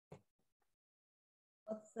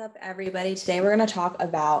What's up, everybody? Today we're going to talk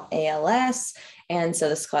about ALS. And so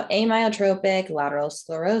this is called amyotrophic lateral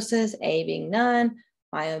sclerosis, A being none,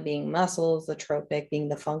 myo being muscles, the tropic being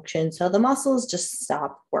the function. So the muscles just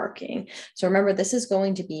stop working. So remember, this is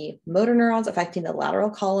going to be motor neurons affecting the lateral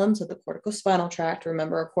columns of the corticospinal tract.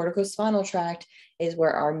 Remember, our corticospinal tract is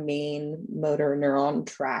where our main motor neuron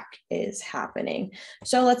track is happening.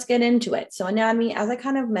 So let's get into it. So anatomy, as I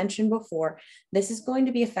kind of mentioned before, this is going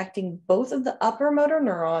to be affecting both of the upper motor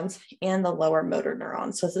neurons and the lower motor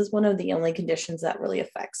neurons. So this is one of the only conditions that really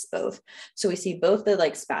affects both. So we see both the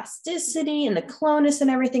spasticity and the clonus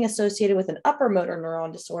and everything associated with an upper motor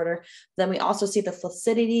neuron disorder. Then we also see the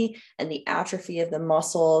flaccidity and the atrophy of the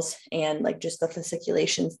muscles and just the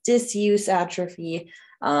fasciculations, disuse atrophy,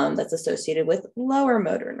 that's associated with lower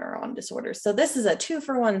motor neuron disorders. So this is a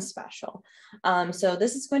 2-for-1 special. So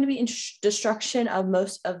this is going to be destruction of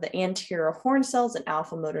most of the anterior horn cells and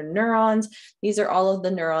alpha motor neurons. These are all of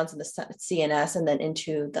the neurons in the CNS and then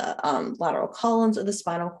into the lateral columns of the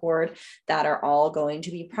spinal cord that are all going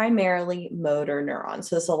to be primarily motor neurons.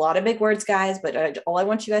 So there's a lot of big words, guys, but all I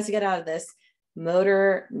want you guys to get out of this: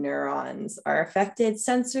 motor neurons are affected.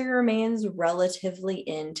 Sensory remains relatively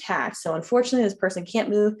intact. So unfortunately, this person can't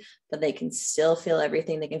move, but they can still feel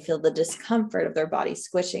everything. They can feel the discomfort of their body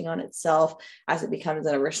squishing on itself as it becomes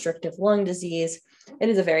a restrictive lung disease. It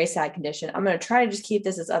is a very sad condition. I'm going to try to just keep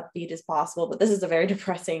this as upbeat as possible, but this is a very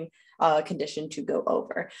depressing condition to go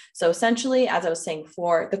over. So essentially, as I was saying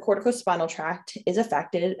before, the corticospinal tract is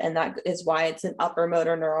affected, and that is why it's an upper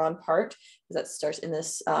motor neuron part, because that starts in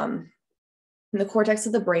this in the cortex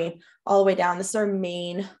of the brain all the way down. This is our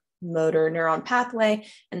main motor neuron pathway.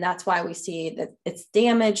 And that's why we see that it's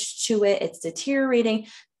damaged to it. It's deteriorating.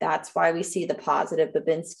 That's why we see the positive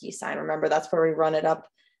Babinski sign. Remember, that's where we run it up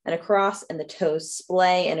and across and the toes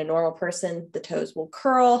splay. In a normal person, the toes will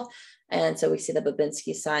curl. And so we see the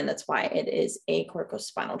Babinski sign. That's why it is a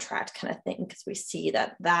corticospinal tract kind of thing, because we see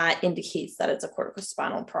that that indicates that it's a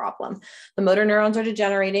corticospinal problem. The motor neurons are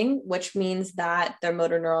degenerating, which means that their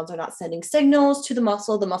motor neurons are not sending signals to the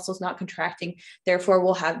muscle's not contracting. Therefore,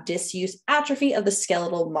 we'll have disuse atrophy of the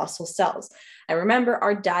skeletal muscle cells. And remember,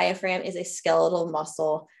 our diaphragm is a skeletal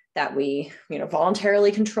muscle that we,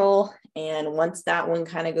 voluntarily control. And once that one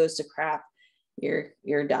kind of goes to crap,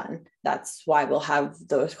 you're done. That's why we'll have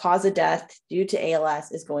the cause of death due to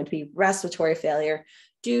ALS is going to be respiratory failure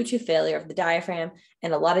due to failure of the diaphragm.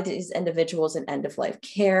 And a lot of these individuals in end-of-life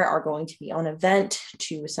care are going to be on a vent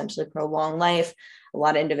to essentially prolong life. A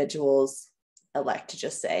lot of individuals elect to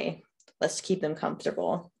just say, let's keep them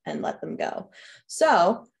comfortable and let them go.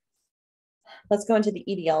 So let's go into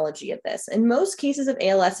the etiology of this. In most cases of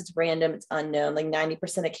ALS, it's random, it's unknown.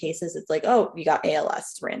 90% of cases, it's like, oh, you got ALS,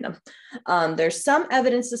 it's random. There's some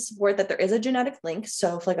evidence to support that there is a genetic link.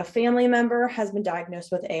 So if a family member has been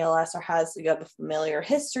diagnosed with ALS or you have a familiar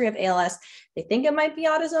history of ALS, they think it might be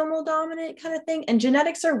autosomal dominant kind of thing. And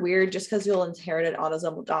genetics are weird. Just because you'll inherit an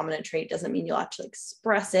autosomal dominant trait doesn't mean you'll actually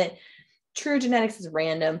express it. True genetics is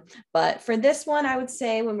random. But for this one, I would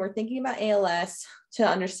say when we're thinking about ALS, to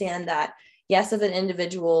understand that yes, if an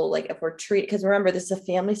individual, if we're treated, because remember, this is a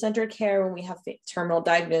family-centered care when we have terminal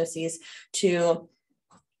diagnoses, to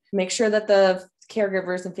make sure that the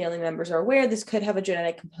caregivers and family members are aware this could have a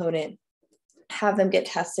genetic component, have them get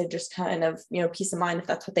tested, just kind of, peace of mind if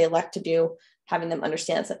that's what they elect to do, having them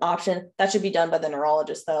understand it's an option. That should be done by the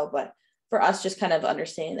neurologist though, but for us, just kind of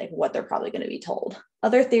understanding what they're probably going to be told.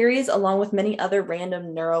 Other theories, along with many other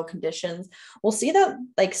random neuro conditions, we'll see that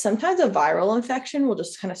sometimes a viral infection will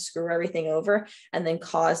just kind of screw everything over and then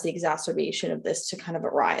cause the exacerbation of this to kind of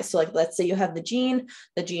arise. So let's say you have the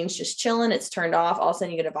gene's just chilling, it's turned off, all of a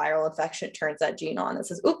sudden you get a viral infection, it turns that gene on and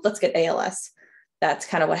says, oop, let's get ALS. That's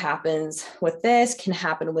kind of what happens with this, can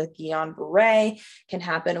happen with Guillain-Barré, can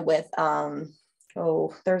happen with,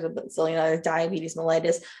 there's a bazillion other, diabetes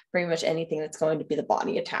mellitus, pretty much anything that's going to be the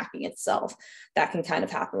body attacking itself. That can kind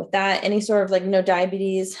of happen with that. Any sort of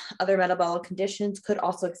diabetes, other metabolic conditions could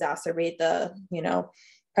also exacerbate the,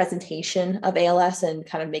 presentation of ALS and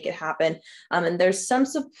kind of make it happen. And there's some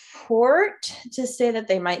support to say that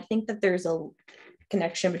they might think that there's a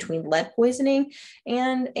connection between lead poisoning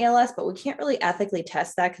and ALS, but we can't really ethically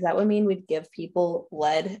test that because that would mean we'd give people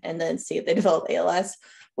lead and then see if they develop ALS,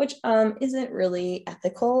 which isn't really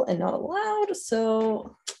ethical and not allowed.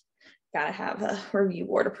 So gotta have a review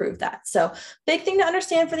board approve that. So big thing to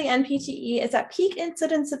understand for the NPTE is that peak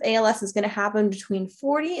incidence of ALS is going to happen between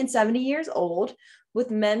 40 and 70 years old, with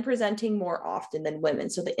men presenting more often than women.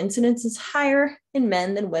 So the incidence is higher in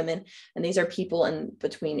men than women. And these are people in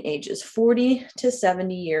between ages 40 to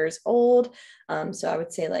 70 years old. So I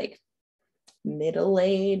would say middle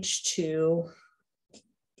age to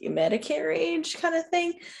Medicare age kind of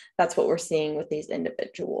thing. That's what we're seeing with these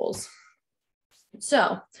individuals.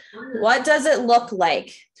 So what does it look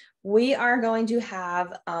like? We are going to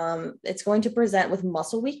have, it's going to present with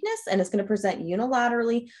muscle weakness, and it's going to present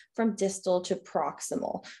unilaterally from distal to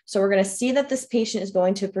proximal. So we're going to see that this patient is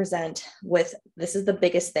going to present with, this is the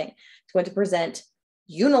biggest thing, it's going to present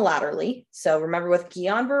unilaterally. So remember, with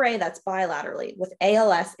Guillain-Barré, that's bilaterally. With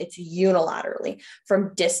ALS, it's unilaterally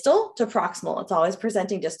from distal to proximal. It's always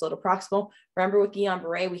presenting distal to proximal. Remember, with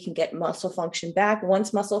Guillain-Barré, we can get muscle function back.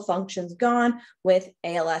 Once muscle function's gone, with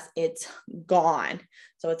ALS, it's gone.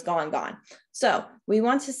 So it's gone. So we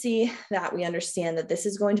want to see that we understand that this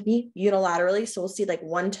is going to be unilaterally. So we'll see like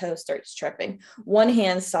one toe starts tripping, one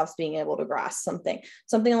hand stops being able to grasp something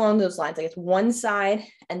along those lines. Like it's one side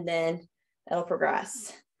and then it'll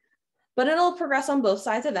progress, but it'll progress on both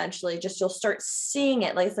sides eventually. Just you'll start seeing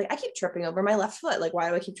it. Like it's like, I keep tripping over my left foot. Like, why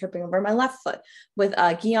do I keep tripping over my left foot? With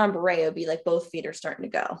Guillain-Barré, it would be like both feet are starting to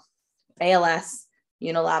go. ALS,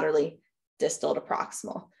 unilaterally, distal to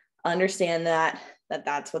proximal. Understand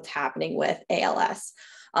that's what's happening with ALS.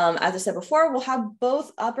 As I said before, we'll have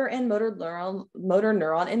both upper and motor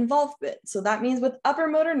neuron involvement. So that means with upper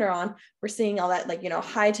motor neuron, we're seeing all that, like,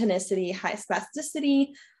 high tonicity, high spasticity,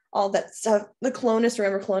 all that stuff. The clonus,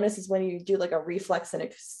 remember, clonus is when you do like a reflex and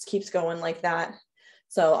it keeps going like that.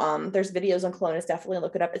 So there's videos on clonus, definitely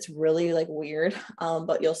look it up. It's really like weird,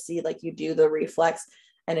 but you'll see like you do the reflex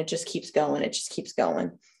and it just keeps going.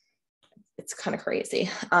 It's kind of crazy.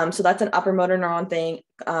 So that's an upper motor neuron thing.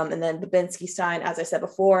 And then Babinski sign, as I said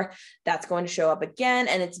before, that's going to show up again.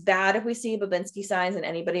 And it's bad if we see Babinski signs in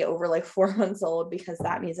anybody over like 4 months old, because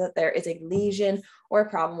that means that there is a lesion or a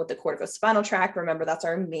problem with the corticospinal tract. Remember, that's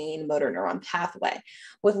our main motor neuron pathway.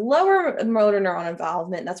 With lower motor neuron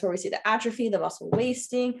involvement, that's where we see the atrophy, the muscle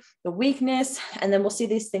wasting, the weakness, and then we'll see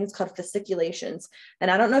these things called fasciculations. And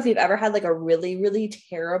I don't know if you've ever had like a really, really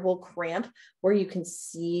terrible cramp where you can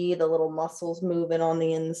see the little muscles moving on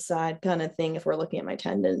the inside kind of thing. If we're looking at my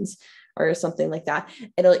tendons or something like that,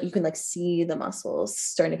 you can like see the muscles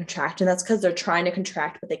starting to contract, and that's because they're trying to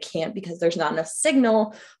contract, but they can't because there's not enough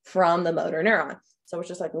signal from the motor neuron. So it's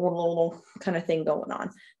just like a little kind of thing going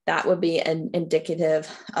on. That would be an indicative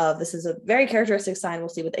of, this is a very characteristic sign we'll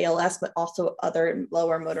see with ALS, but also other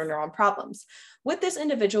lower motor neuron problems. With this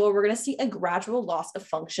individual, we're going to see a gradual loss of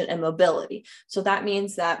function and mobility. So that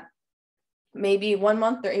means that maybe 1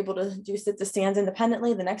 month they're able to do sit to stands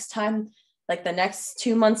independently. The next time, like the next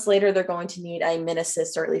 2 months later, they're going to need a mid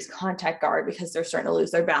assist or at least contact guard because they're starting to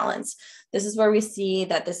lose their balance. This is where we see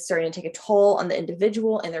that this is starting to take a toll on the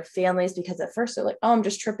individual and their families, because at first they're like, oh, I'm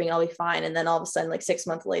just tripping, I'll be fine. And then all of a sudden, like 6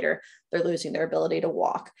 months later, they're losing their ability to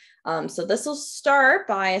walk. So this will start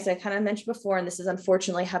by, as I kind of mentioned before, and this is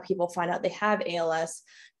unfortunately how people find out they have ALS.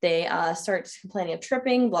 They start complaining of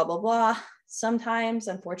tripping, blah, blah, blah. Sometimes,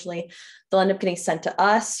 unfortunately, they'll end up getting sent to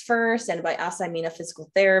us first. And by us, I mean a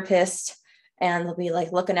physical therapist. And they'll be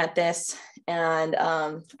like looking at this. And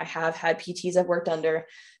I have had PTs I've worked under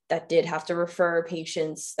that did have to refer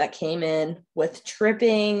patients that came in with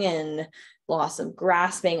tripping and loss of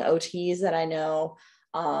grasping, OTs that I know,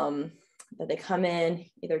 that they come in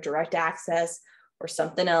either direct access or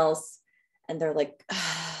something else. And they're like,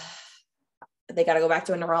 they got to go back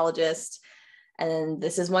to a neurologist. And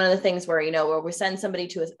this is one of the things where, where we send somebody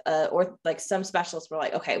to or like some specialists, we're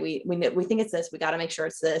like, okay, we think it's this, we got to make sure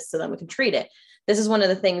it's this, so then we can treat it. This is one of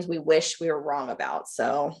the things we wish we were wrong about.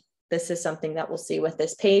 So this is something that we'll see with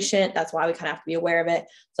this patient. That's why we kind of have to be aware of it.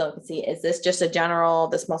 So we can see, is this just a general,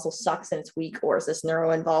 this muscle sucks and it's weak, or is this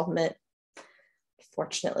neuro involvement?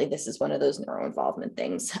 Fortunately, this is one of those neuro involvement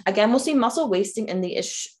things. Again, we'll see muscle wasting and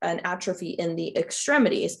atrophy in the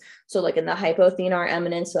extremities. So like in the hypothenar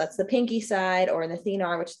eminence, so that's the pinky side, or in the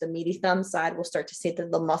thenar, which is the meaty thumb side, we'll start to see that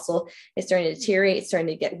the muscle is starting to deteriorate, it's starting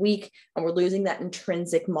to get weak, and we're losing that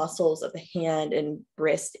intrinsic muscles of the hand and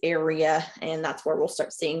wrist area. And that's where we'll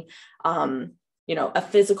start seeing, a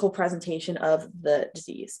physical presentation of the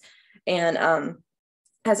disease. And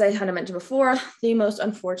as I kind of mentioned before, the most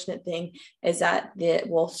unfortunate thing is that it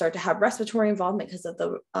will start to have respiratory involvement because of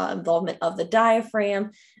the involvement of the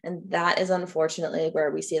diaphragm. And that is unfortunately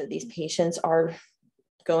where we see that these patients are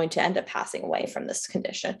going to end up passing away from this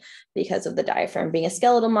condition because of the diaphragm being a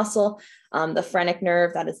skeletal muscle. The phrenic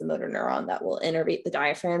nerve, that is the motor neuron that will innervate the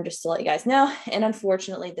diaphragm, just to let you guys know. And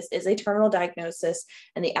unfortunately, this is a terminal diagnosis,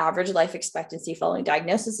 and the average life expectancy following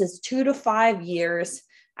diagnosis is 2 to 5 years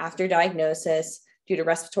after diagnosis due to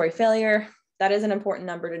respiratory failure. That is an important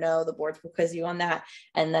number to know. The boards will quiz you on that.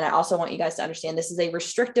 And then I also want you guys to understand this is a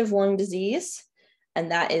restrictive lung disease.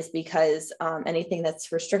 And that is because anything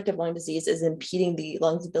that's restrictive lung disease is impeding the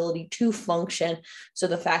lung's ability to function. So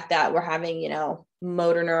the fact that we're having, you know,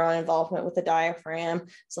 motor neuron involvement with the diaphragm,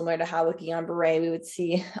 similar to how with Guillain-Barré, we would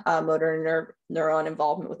see motor neuron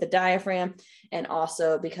involvement with the diaphragm. And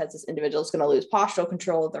also because this individual is going to lose postural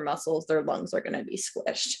control of their muscles, their lungs are going to be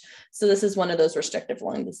squished. So this is one of those restrictive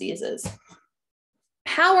lung diseases.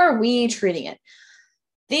 How are we treating it?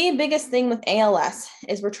 The biggest thing with ALS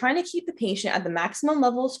is we're trying to keep the patient at the maximum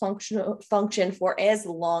level of function for as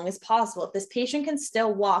long as possible. If this patient can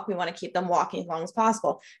still walk, we want to keep them walking as long as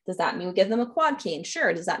possible. Does that mean we give them a quad cane?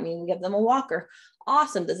 Sure. Does that mean we give them a walker?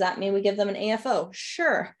 Awesome. Does that mean we give them an AFO?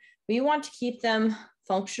 Sure. We want to keep them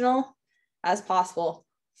functional as possible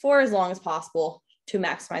for as long as possible to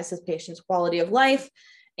maximize this patient's quality of life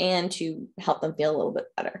and to help them feel a little bit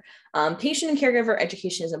better. Patient and caregiver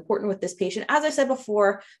education is important with this patient. As I said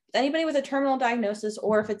before, anybody with a terminal diagnosis,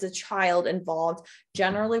 or if it's a child involved,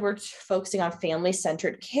 generally we're focusing on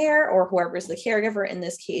family-centered care, or whoever is the caregiver in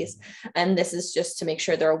this case. And this is just to make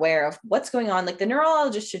sure they're aware of what's going on. Like the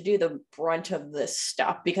neurologist should do the brunt of this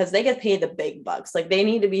stuff because they get paid the big bucks. Like they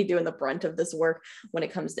need to be doing the brunt of this work when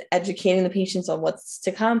it comes to educating the patients on what's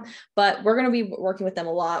to come. But we're going to be working with them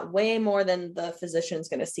a lot, way more than the physician's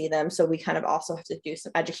going to see them. So we kind of also have to do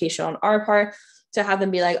some education on our part to have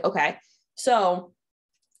them be like, okay, so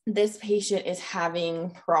this patient is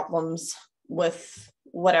having problems with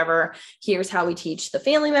whatever. Here's how we teach the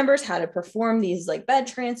family members how to perform these like bed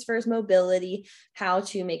transfers, mobility, how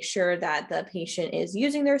to make sure that the patient is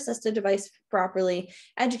using their assistive device properly,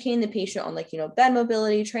 educating the patient on like, you know, bed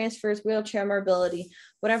mobility, transfers, wheelchair mobility,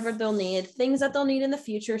 whatever they'll need, things that they'll need in the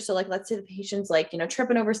future. So like, let's say the patient's like, you know,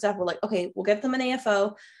 tripping over stuff. We're like, okay, we'll give them an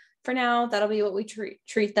AFO. For now, that'll be what we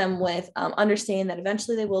treat them with, understanding that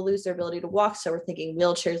eventually they will lose their ability to walk. So we're thinking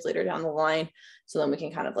wheelchairs later down the line. So then we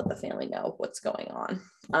can kind of let the family know what's going on.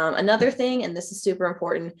 Another thing, and this is super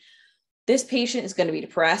important, this patient is going to be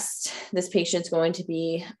depressed. This patient's going to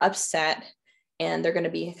be upset, and they're going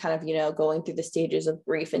to be kind of, you know, going through the stages of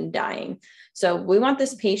grief and dying. So we want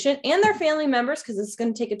this patient and their family members, because it's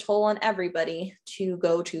going to take a toll on everybody, to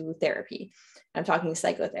go to therapy. I'm talking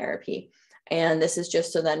psychotherapy. And this is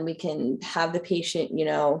just so then we can have the patient, you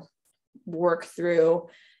know, work through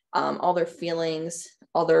all their feelings,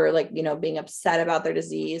 all their like, you know, being upset about their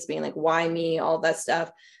disease, being like, why me, all that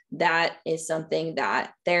stuff. That is something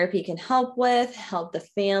that therapy can help with, help the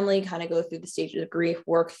family kind of go through the stages of grief,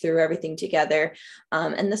 work through everything together.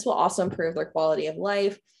 And this will also improve their quality of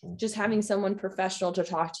life. Just having someone professional to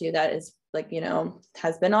talk to that is like, you know,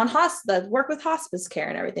 has been on that work with hospice care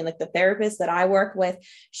and everything. Like the therapist that I work with,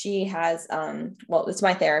 she has, well, it's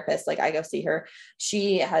my therapist. Like I go see her.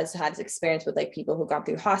 She has had experience with like people who've gone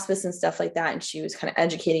through hospice and stuff like that. And she was kind of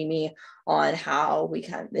educating me on how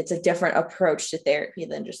it's a different approach to therapy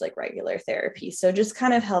than just like regular therapy. So just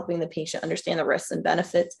kind of helping the patient understand the risks and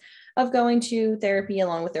benefits of going to therapy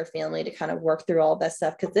along with their family to kind of work through all that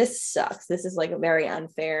stuff. Cause this sucks. This is like a very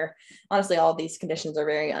unfair. Honestly, all these conditions are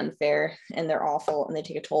very unfair and they're awful and they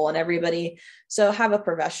take a toll on everybody. So have a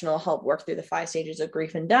professional help work through the 5 stages of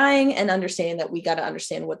grief and dying, and understanding that we got to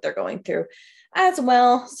understand what they're going through as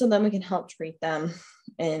well. So then we can help treat them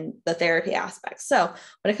in the therapy aspects. So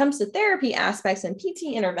when it comes to therapy aspects and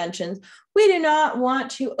PT interventions, we do not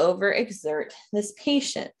want to overexert this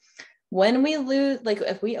patient. When we lose, like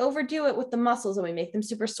if we overdo it with the muscles and we make them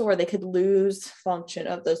super sore, they could lose function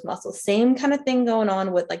of those muscles. Same kind of thing going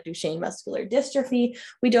on with like Duchenne muscular dystrophy.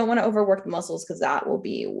 We don't want to overwork the muscles because that will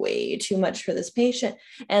be way too much for this patient.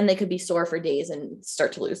 And they could be sore for days and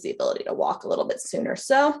start to lose the ability to walk a little bit sooner.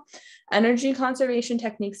 So energy conservation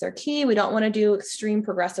techniques are key. We don't want to do extreme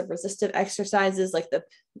progressive resistive exercises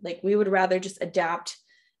like we would rather just adapt,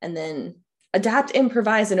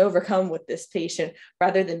 improvise, and overcome with this patient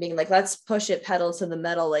rather than being like, let's push it pedal to the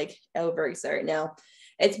metal, like overexert. No,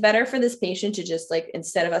 it's better for this patient to just like,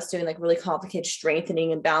 instead of us doing like really complicated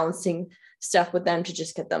strengthening and balancing stuff with them, to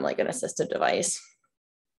just get them like an assistive device.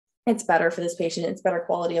 It's better for this patient. It's better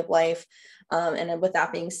quality of life. And with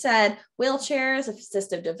that being said, wheelchairs,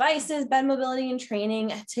 assistive devices, bed mobility, and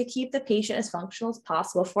training to keep the patient as functional as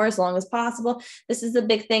possible for as long as possible. This is the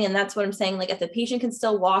big thing. And that's what I'm saying. Like if the patient can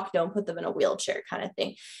still walk, don't put them in a wheelchair kind of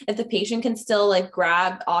thing. If the patient can still like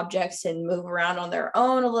grab objects and move around on their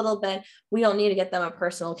own a little bit, we don't need to get them a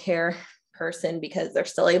personal care person because they're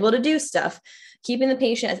still able to do stuff. Keeping the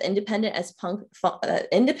patient as independent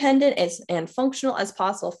and functional as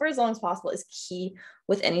possible for as long as possible is key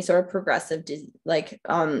with any sort of progressive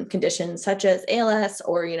conditions such as ALS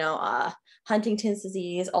or Huntington's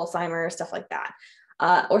disease, Alzheimer's, stuff like that.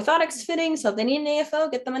 Orthotics fitting. So if they need an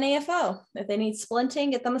AFO, get them an AFO. If they need splinting,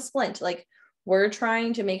 get them a splint. Like we're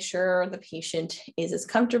trying to make sure the patient is as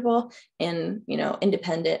comfortable and,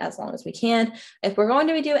 independent as long as we can. If we're going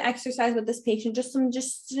to be doing exercise with this patient, just some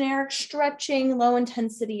generic stretching, low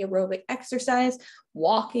intensity aerobic exercise,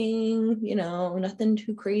 walking, nothing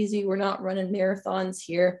too crazy. We're not running marathons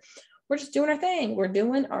here. We're just doing our thing. We're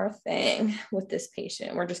doing our thing with this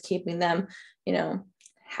patient. We're just keeping them,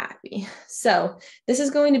 happy. So this is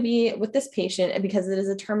going to be with this patient, and because it is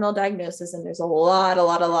a terminal diagnosis and there's a lot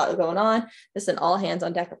going on, this is an all hands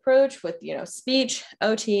on deck approach with, speech,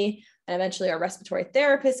 OT, and eventually our respiratory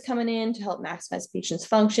therapist coming in to help maximize patient's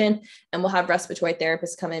function. And we'll have respiratory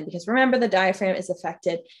therapists come in because remember, the diaphragm is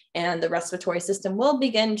affected and the respiratory system will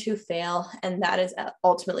begin to fail. And that is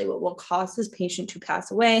ultimately what will cause this patient to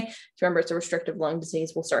pass away. If you remember, it's a restrictive lung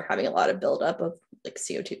disease. We'll start having a lot of buildup of like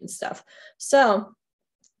CO2 and stuff. So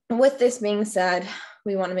with this being said,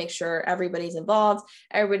 we want to make sure everybody's involved,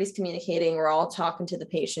 everybody's communicating, we're all talking to the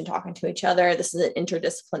patient, talking to each other. This is an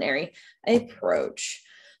interdisciplinary approach.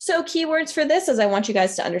 So keywords for this, as I want you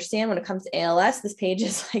guys to understand when it comes to ALS, this page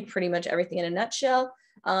is like pretty much everything in a nutshell.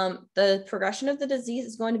 The progression of the disease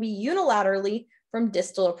is going to be unilaterally from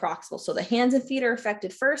distal to proximal. So the hands and feet are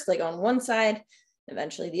affected first, like on one side,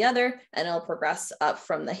 eventually the other, and it'll progress up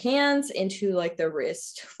from the hands into like the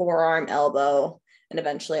wrist, forearm, elbow, and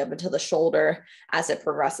eventually up into the shoulder as it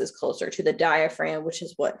progresses closer to the diaphragm, which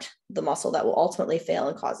is what the muscle that will ultimately fail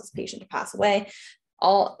and cause this patient to pass away.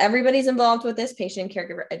 Everybody's involved with this patient,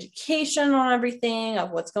 caregiver education on everything of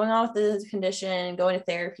what's going on with this condition, going to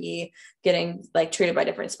therapy, getting like treated by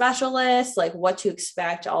different specialists, like what to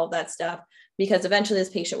expect, all of that stuff, because eventually this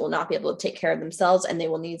patient will not be able to take care of themselves and they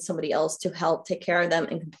will need somebody else to help take care of them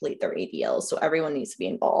and complete their ADLs. So everyone needs to be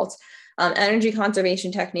involved. Energy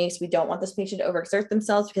conservation techniques. We don't want this patient to overexert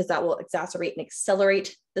themselves because that will exacerbate and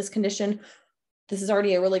accelerate this condition. This is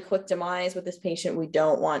already a really quick demise with this patient. We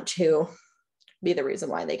don't want to be the reason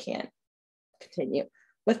why they can't continue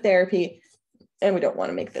with therapy, and we don't want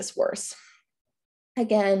to make this worse.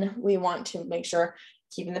 Again, we want to make sure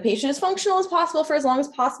keeping the patient as functional as possible for as long as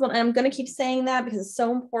possible. And I'm going to keep saying that because it's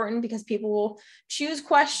so important, because people will choose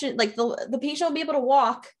questions, like the patient will be able to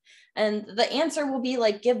walk and the answer will be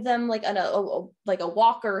like, give them like a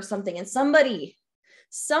walker or something. And somebody's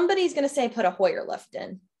going to say, put a Hoyer lift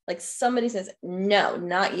in. Like somebody says, no,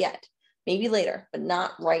 not yet. Maybe later, but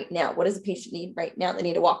not right now. What does the patient need right now? They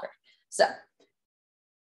need a walker. So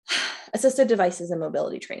assistive devices and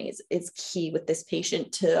mobility training is key with this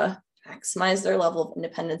patient to maximize their level of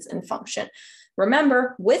independence and function.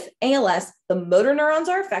 Remember, with ALS, the motor neurons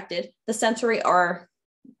are affected. The sensory are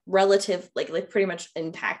relative, like pretty much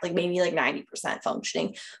intact, like maybe like 90%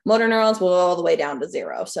 functioning. Motor neurons will go all the way down to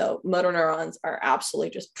 0. So motor neurons are absolutely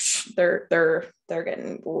just, they're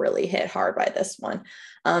getting really hit hard by this one.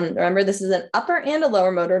 Remember, this is an upper and a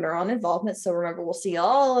lower motor neuron involvement. So remember, we'll see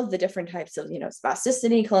all of the different types of,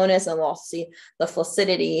 spasticity, clonus, and we'll also see the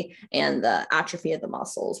flaccidity and the atrophy of the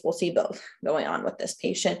muscles. We'll see both going on with this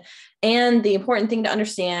patient. And the important thing to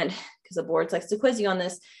understand, because the board likes to quiz you on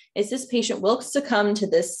this, is this patient will succumb to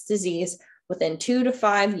this disease within 2 to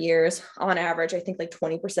 5 years on average. I think like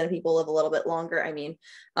 20% of people live a little bit longer. I mean,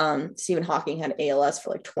 Stephen Hawking had ALS for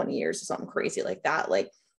like 20 years or something crazy like that. Like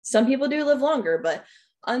some people do live longer, but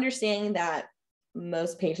understanding that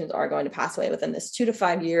most patients are going to pass away within this 2 to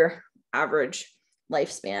 5 year average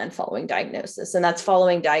lifespan following diagnosis. And that's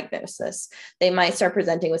following diagnosis. They might start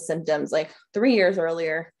presenting with symptoms like 3 years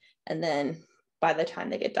earlier, and then by the time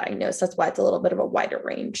they get diagnosed. That's why it's a little bit of a wider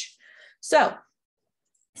range. So,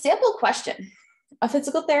 sample question. A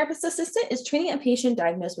physical therapist assistant is treating a patient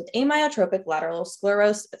diagnosed with amyotrophic lateral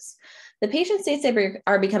sclerosis. The patient states they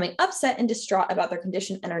are becoming upset and distraught about their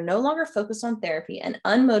condition and are no longer focused on therapy and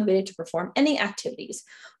unmotivated to perform any activities.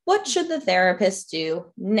 What should the therapist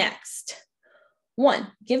do next? 1,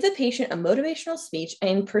 give the patient a motivational speech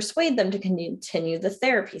and persuade them to continue the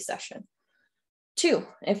therapy session. 2,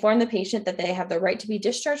 inform the patient that they have the right to be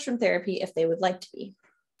discharged from therapy if they would like to be.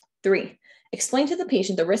 3, explain to the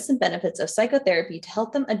patient the risks and benefits of psychotherapy to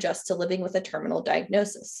help them adjust to living with a terminal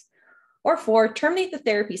diagnosis. Or 4, terminate the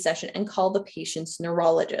therapy session and call the patient's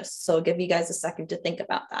neurologist. So I'll give you guys a second to think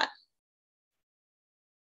about that.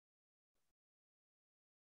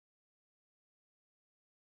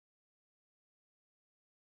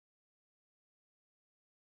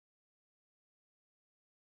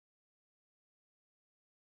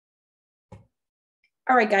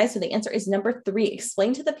 All right, guys, so the answer is number 3.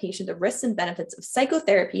 Explain to the patient the risks and benefits of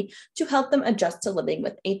psychotherapy to help them adjust to living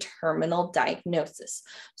with a terminal diagnosis.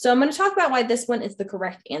 So I'm going to talk about why this one is the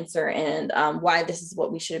correct answer and why this is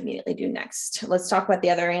what we should immediately do next. Let's talk about the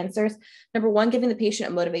other answers. Number 1, giving the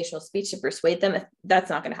patient a motivational speech to persuade them. That's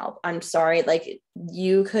not going to help. I'm sorry. Like,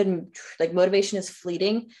 you could, like, motivation is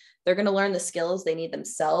fleeting. They're going to learn the skills they need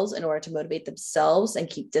themselves in order to motivate themselves and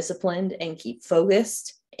keep disciplined and keep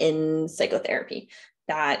focused in psychotherapy.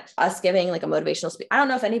 That us giving like a motivational speech, I don't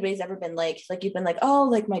know if anybody's ever been like you've been like, oh,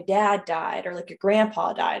 like my dad died or like your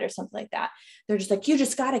grandpa died or something like that. They're just like, you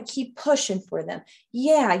just got to keep pushing for them.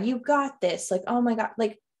 Yeah, you got this. Like, oh my God,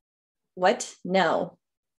 like what? No.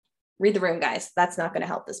 Read the room, guys. That's not going to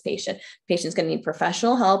help this patient. The patient's going to need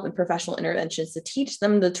professional help and professional interventions to teach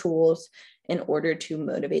them the tools in order to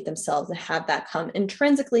motivate themselves and have that come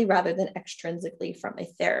intrinsically rather than extrinsically from a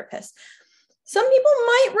therapist. Some people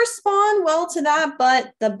might respond well to that,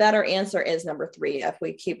 but the better answer is number 3 if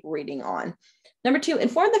we keep reading on. Number 2,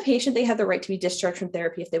 inform the patient they have the right to be discharged from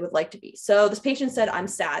therapy if they would like to be. So this patient said, I'm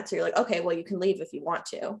sad. So you're like, okay, well, you can leave if you want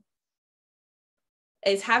to.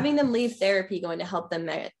 Is having them leave therapy going to help them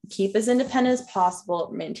keep as independent as possible,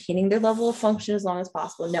 maintaining their level of function as long as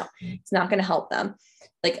possible? No, it's not going to help them.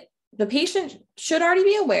 Like, the patient should already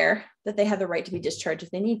be aware that they have the right to be discharged if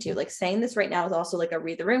they need to. Like, saying this right now is also like a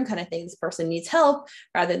read the room kind of thing. This person needs help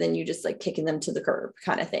rather than you just like kicking them to the curb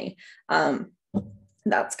kind of thing.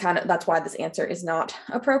 That's why this answer is not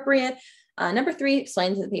appropriate. Number 3,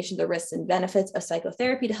 explain to the patient the risks and benefits of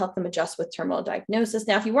psychotherapy to help them adjust with terminal diagnosis.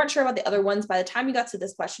 Now, if you weren't sure about the other ones, by the time you got to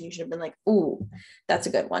this question, you should have been like, ooh, that's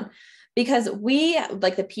a good one. Because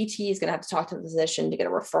the PT is going to have to talk to the physician to get a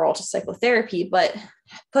referral to psychotherapy, but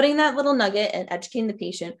putting that little nugget and educating the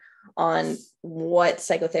patient on what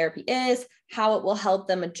psychotherapy is, how it will help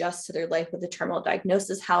them adjust to their life with a terminal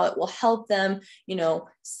diagnosis, how it will help them,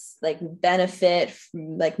 like benefit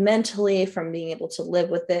like mentally from being able to live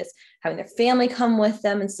with this, having their family come with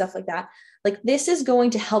them and stuff like that. Like, this is going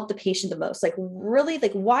to help the patient the most. Like, really,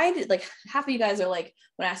 like, why did, like, half of you guys are like,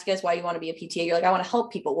 when I ask you guys why you want to be a PTA, you're like, I want to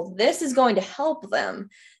help people. Well, this is going to help them.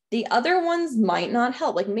 The other ones might not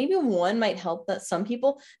help. Like, maybe one might help that some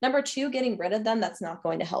people. Number 2, getting rid of them, that's not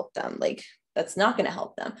going to help them. Like, that's not going to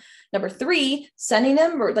help them. Number 3, sending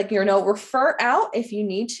them or like, refer out if you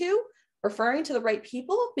need to, referring to the right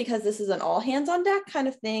people, because this is an all hands on deck kind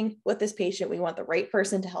of thing with this patient. We want the right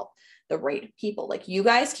person to help the right people. Like, you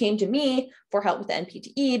guys came to me for help with the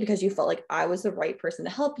NPTE because you felt like I was the right person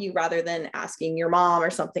to help you rather than asking your mom or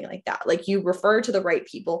something like that. Like, you refer to the right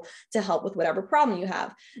people to help with whatever problem you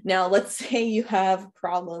have. Now, let's say you have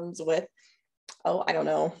problems with, I don't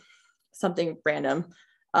know, something random.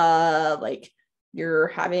 Like, you're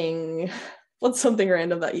having, what's something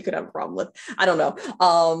random that you could have a problem with? I don't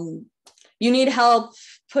know. You need help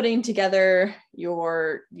putting together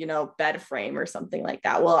your, bed frame or something like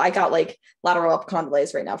that. Well, I got like lateral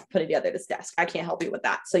epicondylitis right now for putting together this desk. I can't help you with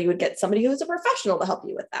that. So you would get somebody who's a professional to help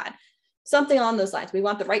you with that. Something along those lines. We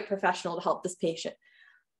want the right professional to help this patient.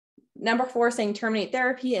 Number 4, saying terminate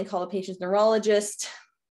therapy and call the patient's neurologist.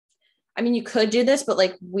 I mean, you could do this, but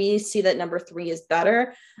like, we see that number 3 is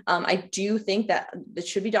better. I do think that it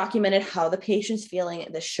should be documented how the patient's feeling.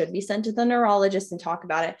 This should be sent to the neurologist and talk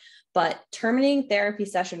about it, but terminating therapy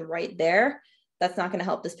session right there, that's not going to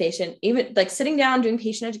help this patient. Even like sitting down, doing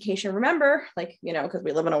patient education. Remember, like, because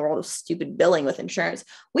we live in a world of stupid billing with insurance,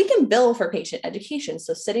 we can bill for patient education.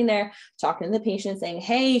 So sitting there, talking to the patient, saying,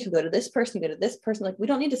 hey, you can go to this person, you go to this person. Like, we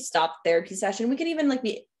don't need to stop the therapy session. We can even like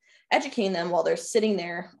be educating them while they're sitting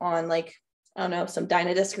there on like, I don't know, some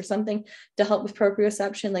Dynadisc or something to help with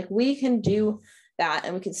proprioception. Like, we can do that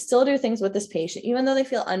and we can still do things with this patient. Even though they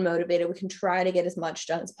feel unmotivated, we can try to get as much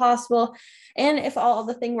done as possible. And if all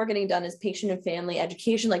the thing we're getting done is patient and family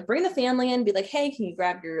education, like bring the family in, be like, hey, can you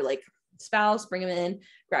grab your like spouse, bring them in,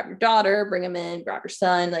 grab your daughter, bring them in, grab your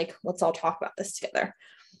son, like, let's all talk about this together.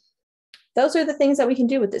 Those are the things that we can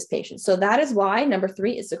do with this patient. So that is why number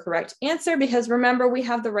 3 is the correct answer, because remember, we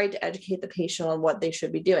have the right to educate the patient on what they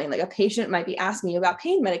should be doing. Like, a patient might be asking you about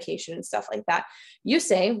pain medication and stuff like that. You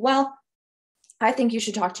say, well, I think you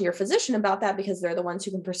should talk to your physician about that because they're the ones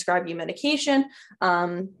who can prescribe you medication.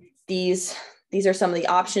 These are some of the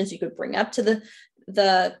options you could bring up to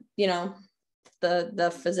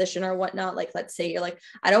the physician or whatnot. Like, let's say you're like,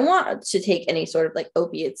 I don't want to take any sort of like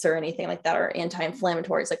opiates or anything like that, or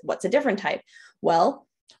anti-inflammatories. Like, what's a different type? Well,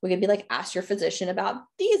 we could be like, ask your physician about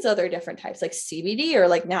these other different types, like CBD or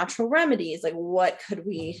like natural remedies. Like, what could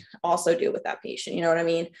we also do with that patient? You know what I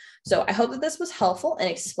mean? So I hope that this was helpful in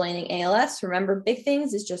explaining ALS. Remember, big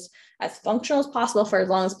things is just as functional as possible for as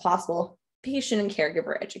long as possible. patient and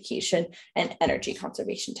caregiver education, and energy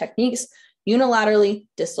conservation techniques, unilaterally,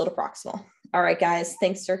 distal to proximal. All right, guys,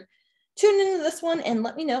 thanks for tuning into this one, and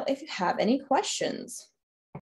let me know if you have any questions.